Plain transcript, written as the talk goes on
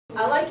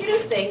I'd like you to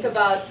think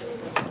about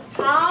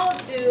how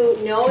do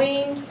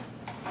knowing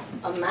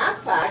a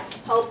math fact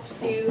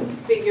helps you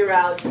figure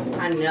out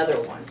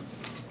another one.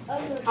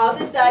 How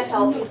did that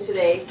help you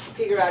today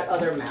figure out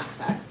other math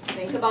facts?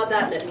 Think about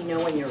that. Let me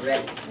know when you're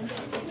ready.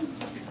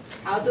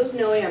 How does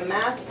knowing a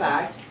math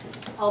fact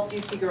help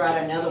you figure out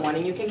another one?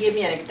 And you can give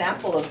me an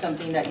example of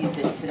something that you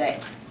did today.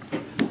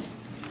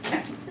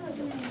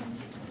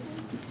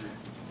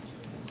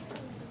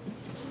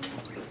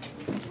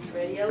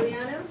 Ready,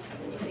 Eliana?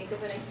 Can you think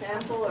of an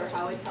example or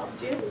how it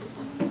helped you?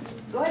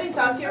 Go ahead and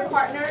talk to your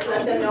partner.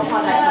 Let them know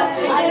how that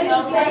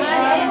helped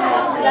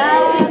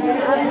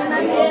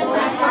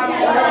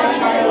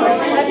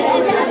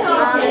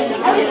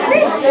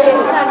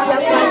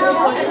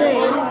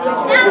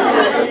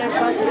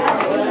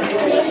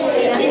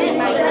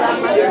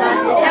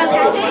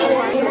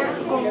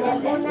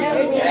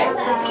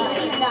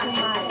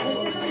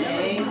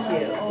Thank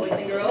you. Boys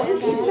and girls,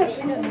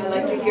 I'd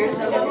like to hear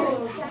some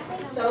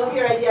of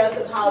your ideas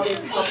of how this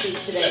helped you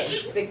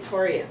today.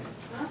 Victoria.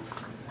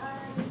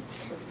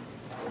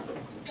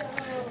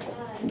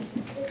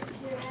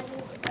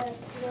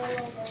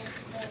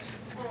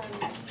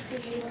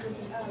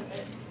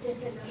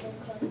 Different number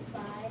close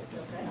by.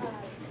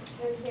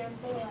 For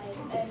example,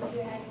 like if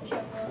you're having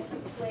trouble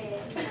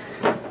with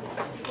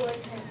 4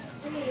 times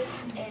 3,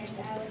 and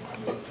I would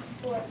use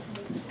 4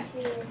 times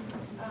 2,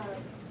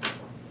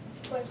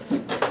 4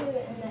 times 2,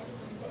 and that's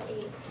just an 8,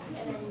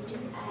 and then you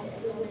just add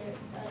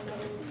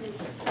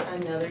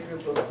Another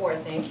group of 4.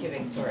 Thank you,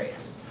 Victoria.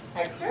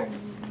 Hector,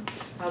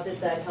 how did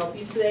that help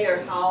you today,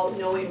 or how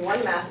knowing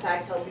one math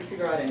fact helped you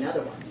figure out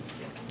another one?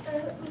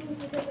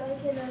 Because I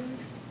can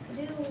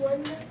do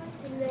one math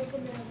and I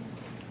can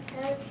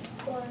add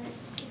or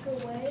take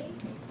away.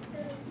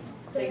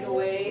 Take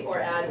away or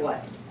add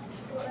what?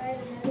 Or add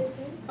another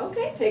group.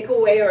 Okay, take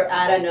away or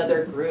add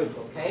another group.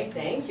 Okay,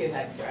 thank you,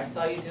 Hector. I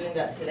saw you doing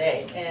that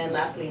today. And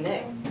lastly,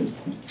 Nick.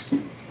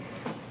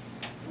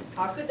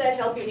 How could that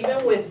help you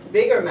even with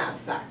bigger math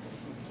facts?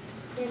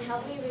 It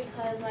helped me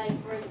because, like,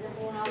 for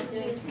example, when I was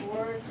doing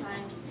 4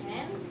 times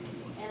 10,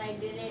 and I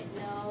didn't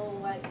know,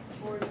 like,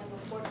 for example,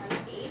 4 times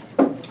 8,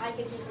 I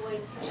could take away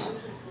 2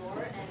 groups of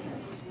 4, and it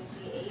would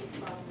be 8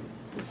 from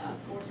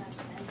 4 times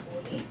 10,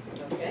 40,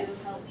 Okay. to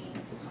help me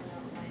find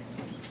out my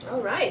answer.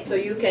 All right, so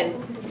you can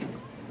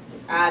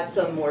add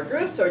some more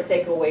groups or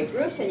take away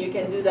groups, and you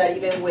can do that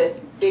even with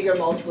bigger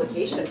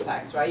multiplication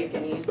facts, right? You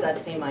can use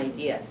that same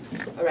idea.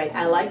 All right,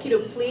 I'd like you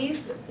to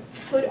please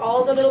put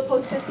all the little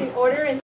Post-its in order and